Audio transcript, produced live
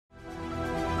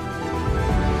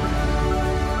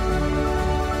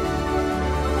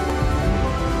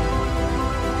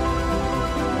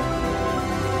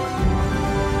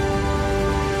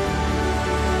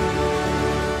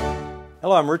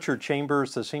Hello, I'm Richard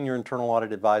Chambers, the Senior Internal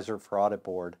Audit Advisor for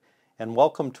AuditBoard, and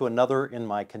welcome to another in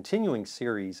my continuing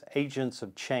series, Agents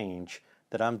of Change,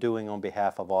 that I'm doing on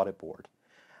behalf of AuditBoard.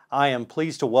 I am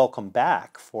pleased to welcome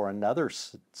back for another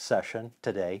session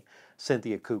today,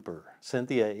 Cynthia Cooper.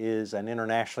 Cynthia is an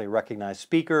internationally recognized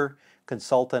speaker,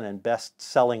 consultant, and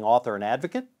best-selling author and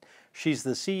advocate. She's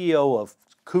the CEO of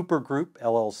Cooper Group,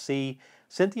 LLC.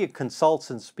 Cynthia consults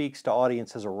and speaks to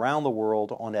audiences around the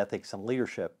world on ethics and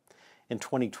leadership. In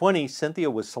 2020,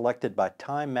 Cynthia was selected by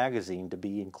Time magazine to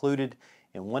be included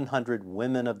in 100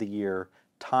 Women of the Year,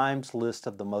 Time's list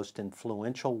of the most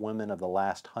influential women of the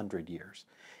last 100 years.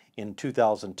 In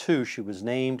 2002, she was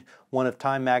named one of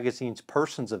Time magazine's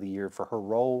Persons of the Year for her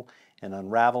role in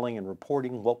unraveling and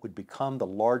reporting what would become the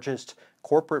largest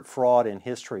corporate fraud in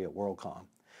history at WorldCom.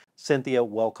 Cynthia,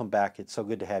 welcome back. It's so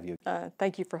good to have you.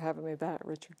 Thank you for having me back,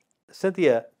 Richard.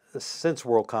 Cynthia, since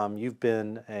WorldCom, you've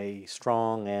been a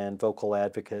strong and vocal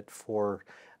advocate for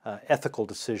ethical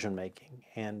decision-making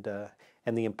and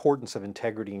the importance of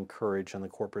integrity and courage in the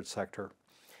corporate sector.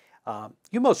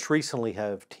 You most recently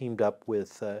have teamed up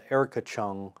with Erika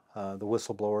Cheung, the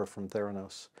whistleblower from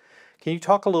Theranos. Can you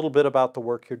talk a little bit about the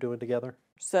work you're doing together?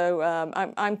 So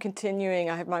I'm continuing.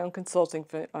 I have my own consulting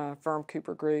firm,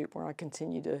 Cooper Group, where I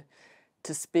continue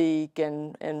to speak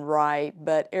and write.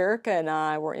 But Erika and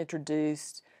I were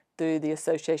introduced through the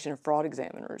Association of Fraud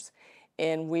Examiners,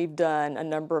 and we've done a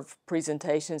number of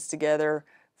presentations together,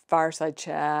 fireside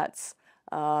chats,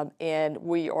 and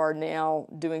we are now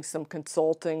doing some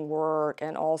consulting work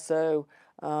and also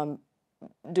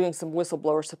doing some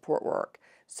whistleblower support work.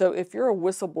 So if you're a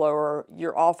whistleblower,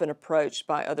 you're often approached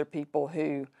by other people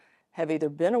who have either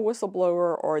been a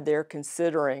whistleblower or they're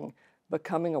considering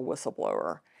becoming a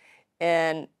whistleblower.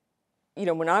 And, you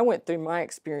know, when I went through my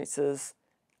experiences,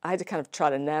 I had to kind of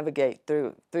try to navigate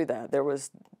through that. There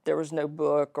was no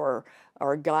book or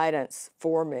guidance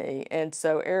for me. And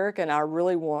so Erika and I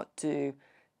really want to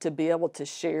be able to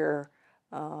share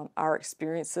our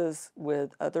experiences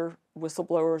with other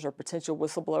whistleblowers or potential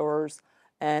whistleblowers,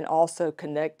 and also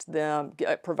connect them,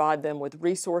 provide them with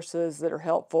resources that are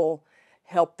helpful,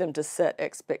 help them to set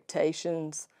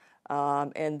expectations,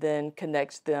 and then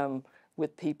connect them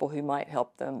with people who might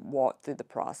help them walk through the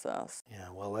process.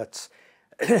 Yeah, well, that's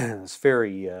it's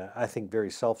very, I think,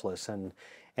 very selfless, and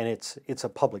it's a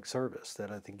public service that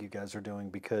I think you guys are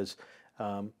doing, because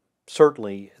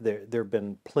certainly there have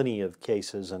been plenty of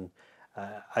cases, and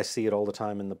I see it all the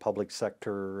time in the public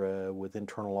sector with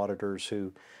internal auditors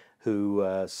who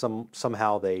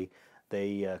somehow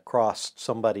they crossed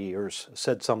somebody or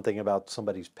said something about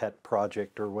somebody's pet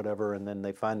project or whatever, and then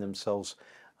they find themselves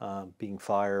being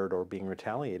fired or being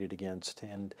retaliated against.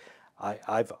 And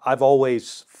I've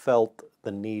always felt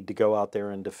the need to go out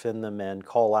there and defend them and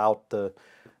call out the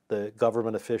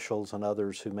government officials and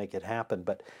others who make it happen.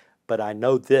 But I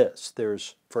know this: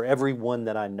 there's, for every one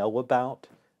that I know about,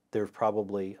 there's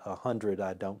probably 100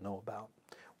 I don't know about,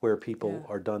 where people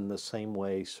are done the same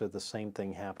way, so the same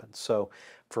thing happens. So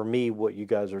for me, what you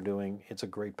guys are doing, it's a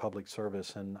great public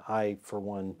service, and I, for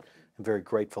one, am very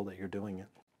grateful that you're doing it.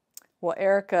 Well,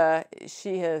 Erika,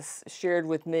 she has shared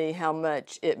with me how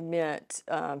much it meant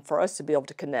for us to be able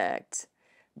to connect,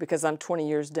 because I'm 20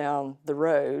 years down the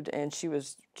road, and she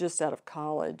was just out of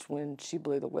college when she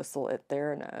blew the whistle at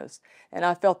Theranos. And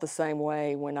I felt the same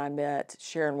way when I met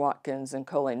Sharon Watkins and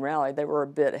Colleen Rowley. They were a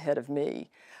bit ahead of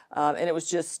me. And it was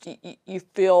just, you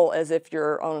feel as if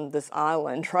you're on this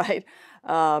island, right?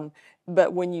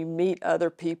 But when you meet other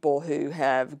people who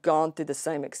have gone through the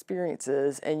same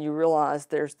experiences, and you realize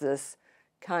there's this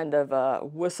kind of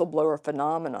whistleblower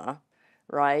phenomena,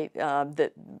 right?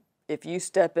 That if you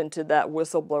step into that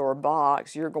whistleblower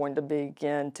box, you're going to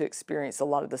begin to experience a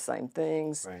lot of the same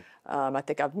things. Right. I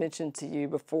think I've mentioned to you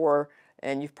before,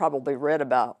 and you've probably read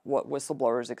about what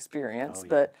whistleblowers experience,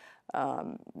 but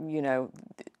you know,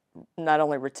 not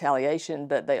only retaliation,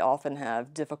 but they often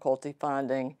have difficulty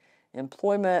finding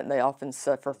employment. They often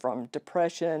suffer from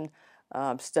depression.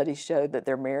 Studies show that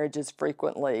their marriages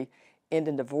frequently end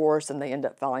in divorce, and they end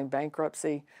up filing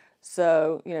bankruptcy.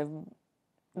 So, you know,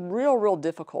 real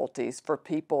difficulties for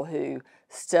people who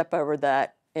step over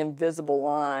that invisible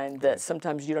line that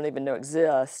sometimes you don't even know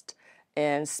exists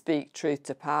and speak truth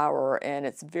to power, and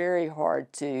it's very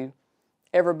hard to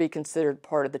ever be considered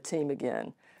part of the team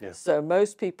again. Yeah. So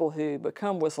most people who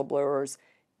become whistleblowers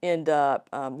end up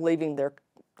leaving their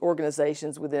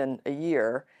organizations within a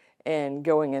year and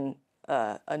going in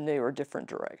a new or different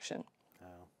direction.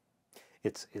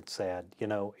 It's sad. You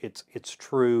know, it's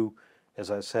true. As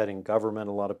I said, in government,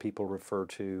 a lot of people refer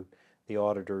to the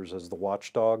auditors as the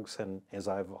watchdogs, and as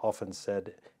I've often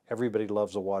said, everybody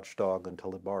loves a watchdog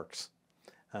until it barks.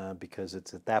 because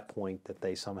it's at that point that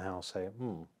they somehow say,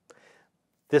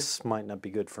 this might not be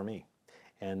good for me.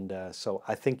 And so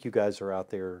I think you guys are out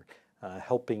there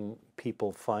helping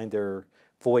people find their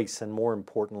voice and, more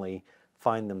importantly,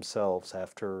 find themselves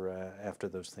after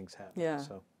those things happen. Yeah.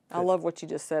 So, I love what you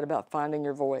just said about finding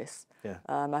your voice. yeah.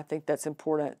 I think that's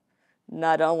important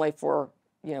not only for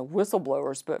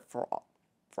whistleblowers, but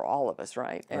for all of us,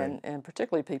 right? Right. And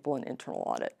particularly people in internal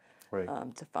audit,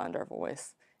 Right. To find our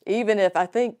voice. Even if I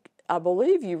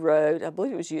believe you wrote, I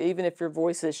believe it was you, even if your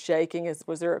voice is shaking,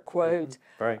 was there a quote?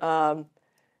 Right.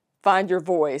 Find your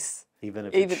voice. Even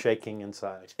if it's shaking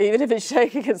inside. Even if it's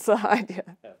shaking inside,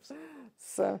 yeah. Absolutely.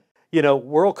 So,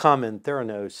 WorldCom and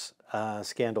Theranos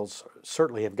scandals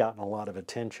certainly have gotten a lot of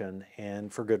attention,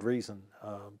 and for good reason.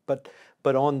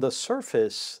 But on the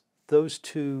surface, those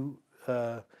two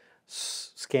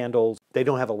scandals, they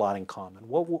don't have a lot in common.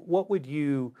 What would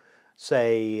you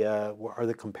say are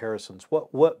the comparisons?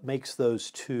 What makes those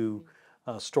two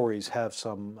stories have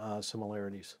some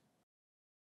similarities?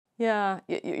 Yeah,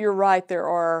 you're right. There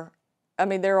are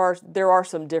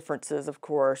some differences, of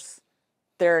course.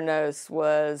 Theranos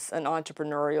was an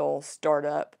entrepreneurial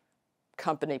startup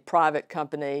company, private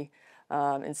company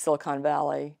in Silicon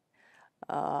Valley.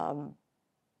 WorldCom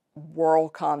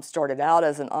started out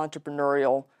as an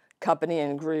entrepreneurial company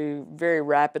and grew very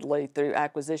rapidly through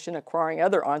acquisition, acquiring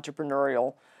other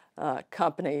entrepreneurial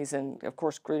companies, and of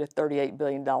course grew to $38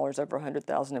 billion, over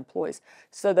 100,000 employees.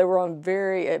 So they were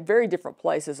at very different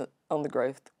places on the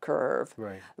growth curve.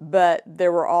 Right. But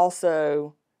there were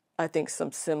also, I think,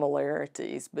 some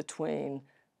similarities between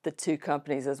the two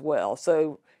companies as well.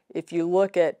 So if you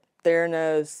look at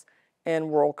Theranos and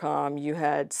WorldCom, you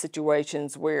had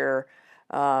situations where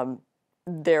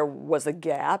there was a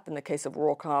gap, in the case of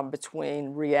WorldCom,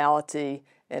 between reality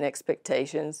and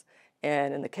expectations.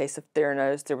 And in the case of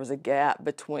Theranos, there was a gap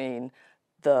between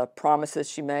the promises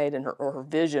she made and her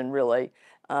vision, really,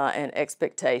 and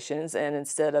expectations. And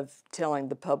instead of telling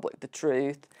the public the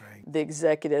truth, Right. the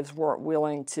executives weren't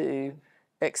willing to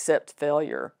accept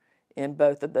failure in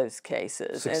both of those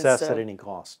cases. Success at any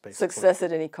cost, basically. Success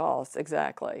at any cost,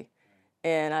 exactly.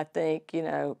 And I think,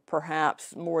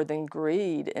 perhaps more than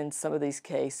greed in some of these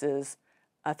cases,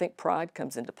 I think pride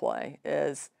comes into play,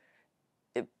 as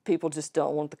people just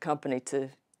don't want the company to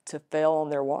fail on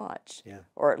their watch, Yeah.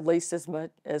 or at least as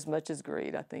much as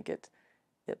greed. I think it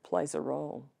plays a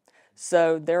role.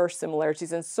 So there are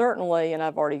similarities, and certainly, and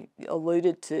I've already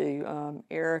alluded to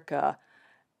Erika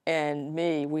and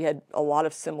me, we had a lot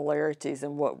of similarities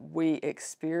in what we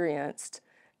experienced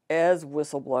as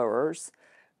whistleblowers.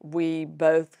 We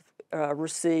both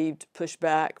received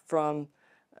pushback from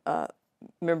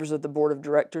members of the board of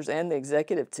directors and the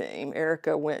executive team.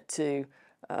 Erika went to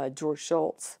George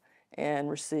Schultz and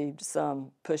received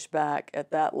some pushback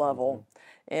at that level,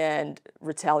 and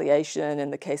retaliation.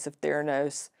 In the case of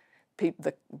Theranos,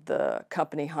 the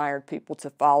company hired people to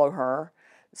follow her.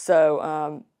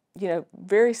 So,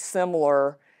 very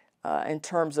similar in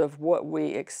terms of what we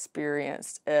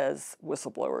experienced as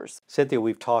whistleblowers. Cynthia,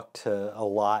 we've talked a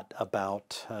lot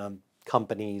about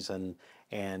companies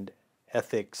and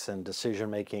ethics and decision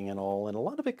making and all, and a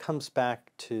lot of it comes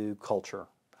back to culture.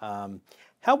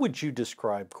 How would you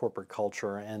describe corporate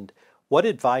culture, and what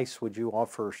advice would you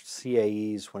offer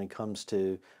CAEs when it comes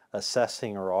to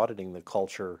assessing or auditing the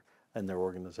culture in their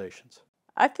organizations?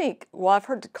 I think, well, I've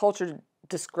heard the culture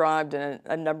described in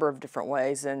a number of different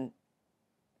ways, and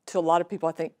to a lot of people,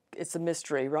 I think it's a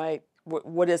mystery, right?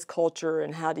 What is culture,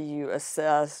 and how do you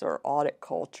assess or audit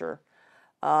culture?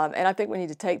 And I think we need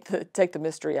to take the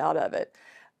mystery out of it.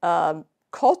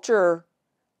 Culture,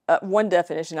 one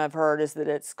definition I've heard is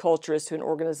that culture is to an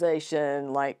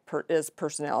organization like as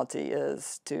personality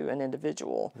is to an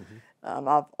individual.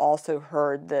 I've also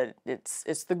heard that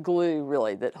it's the glue,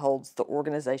 really, that holds the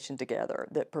organization together,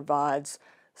 that provides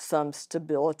some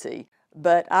stability.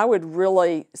 But I would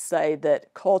really say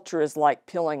that culture is like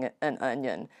peeling an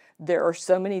onion. There are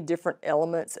so many different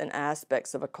elements and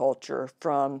aspects of a culture,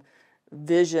 from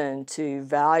vision to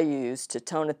values to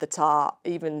tone at the top,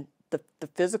 even the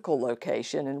physical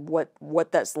location and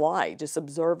what that's like, just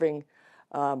observing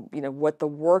what the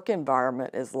work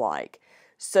environment is like.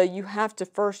 So you have to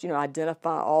first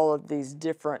identify all of these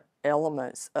different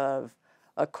elements of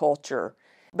a culture.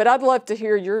 But I'd love to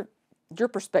hear your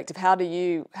perspective. How do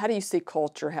you see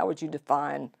culture? How would you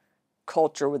define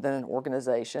culture within an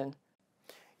organization?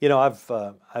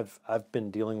 I've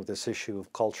been dealing with this issue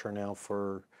of culture now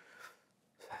for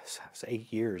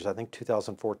 8 years. I think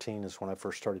 2014 is when I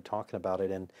first started talking about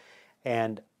it,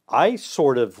 and I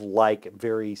sort of like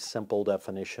very simple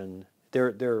definition.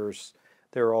 There's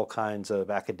there are all kinds of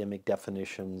academic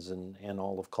definitions and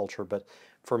all of culture. But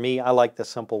for me, I like the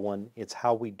simple one. It's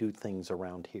how we do things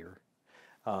around here.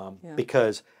 Yeah.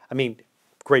 Because, I mean,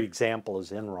 great example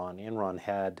is Enron. Enron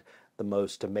had the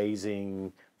most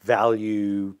amazing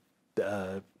value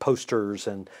posters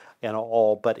and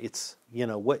all, but it's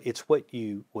it's what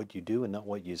you do and not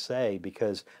what you say.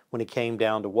 Because when it came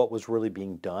down to what was really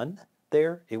being done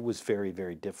there, it was very,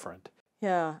 very different.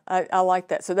 Yeah, I like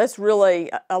that. So that's really,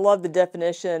 I love the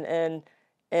definition,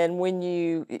 and when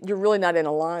you're really not in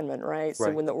alignment, right? So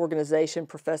Right. when the organization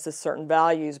professes certain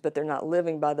values, but they're not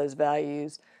living by those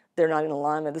values, they're not in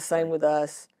alignment. The same Right. with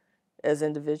us as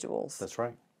individuals. That's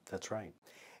right. That's right.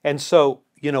 And so,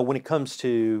 when it comes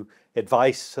to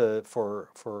advice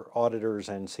for auditors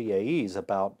and CAEs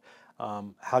about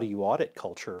how do you audit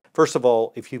culture, first of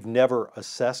all, if you've never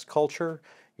assessed culture,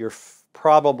 you're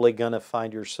probably going to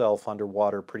find yourself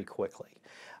underwater pretty quickly.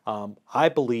 I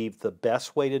believe the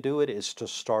best way to do it is to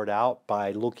start out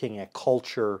by looking at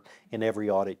culture in every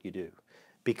audit you do.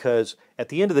 Because at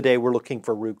the end of the day, we're looking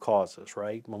for root causes,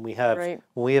 right? Right.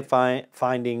 When we have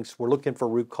findings, we're looking for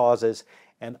root causes,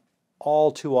 and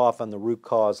all too often the root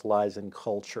cause lies in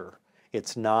culture.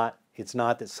 It's not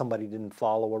that somebody didn't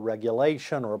follow a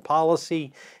regulation or a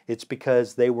policy. It's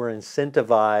because they were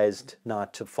incentivized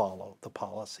not to follow the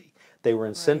policy. They were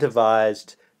Right.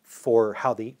 incentivized for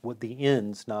with the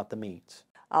ends, not the means.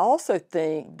 I also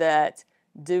think that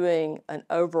doing an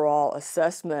overall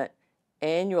assessment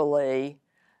annually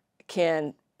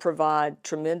can provide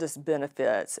tremendous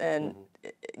benefits. And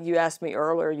you asked me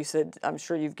earlier, you said, I'm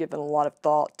sure you've given a lot of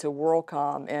thought to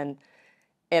WorldCom,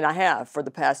 and I have for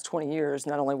the past 20 years,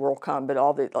 not only WorldCom, but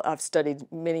I've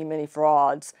studied many, many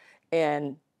frauds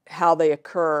and how they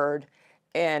occurred,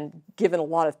 and given a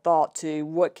lot of thought to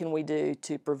what can we do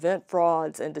to prevent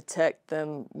frauds and detect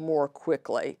them more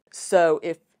quickly. So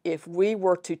if we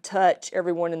were to touch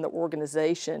everyone in the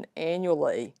organization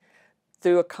annually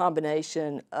through a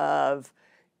combination of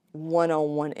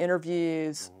one-on-one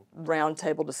interviews,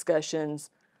 roundtable discussions,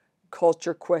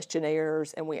 culture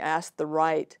questionnaires, and we ask the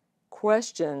right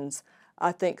questions,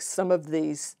 I think some of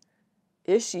these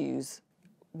issues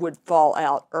would fall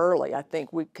out early. I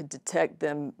think we could detect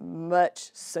them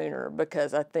much sooner,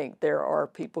 because I think there are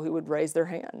people who would raise their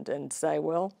hand and say,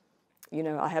 well,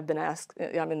 I have been asked,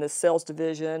 I'm in the sales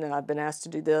division and I've been asked to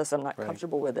do this, I'm not Right.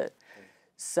 comfortable with it.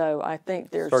 So I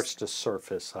think there's... Starts to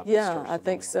surface up. Yeah, I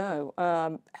think so.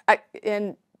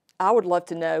 And I would love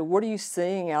to know, what are you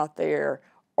seeing out there,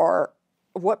 or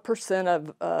what percent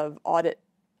of audit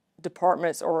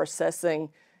departments are assessing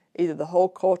either the whole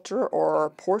culture or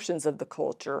portions of the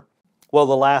culture? Well,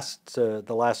 the last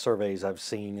surveys I've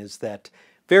seen is that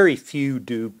very few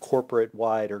do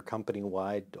corporate-wide or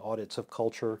company-wide audits of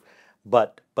culture,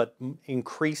 but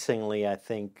increasingly, I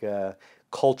think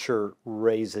culture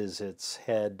raises its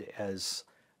head as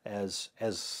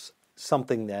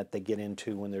something that they get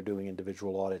into when they're doing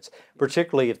individual audits,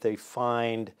 particularly if they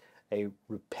find a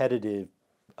repetitive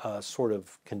sort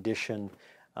of condition.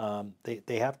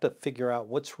 They have to figure out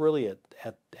what's really at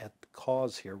the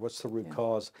cause here. What's the root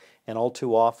cause? And all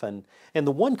too often, and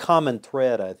the one common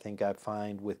thread I think I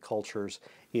find with cultures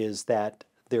is that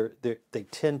they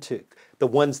tend to, the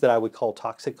ones that I would call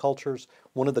toxic cultures,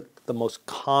 one of the most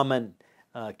common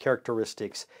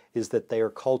characteristics is that they are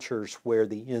cultures where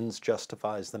the ends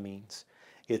justifies the means.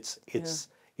 It's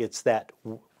that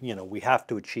we have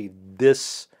to achieve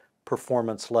this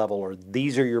performance level, or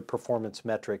these are your performance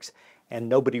metrics, and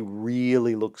nobody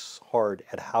really looks hard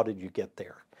at how did you get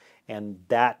there. And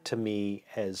that to me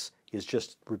is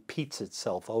just repeats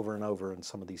itself over and over in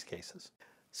some of these cases.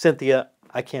 Cynthia,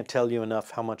 I can't tell you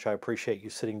enough how much I appreciate you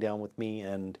sitting down with me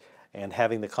and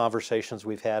having the conversations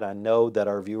we've had. I know that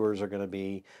our viewers are going to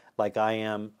be, like I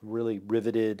am, really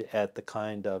riveted at the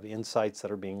kind of insights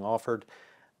that are being offered.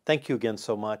 Thank you again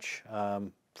so much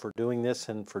for doing this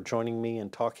and for joining me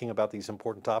and talking about these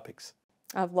important topics.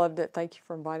 I've loved it. Thank you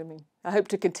for inviting me. I hope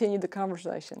to continue the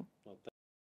conversation.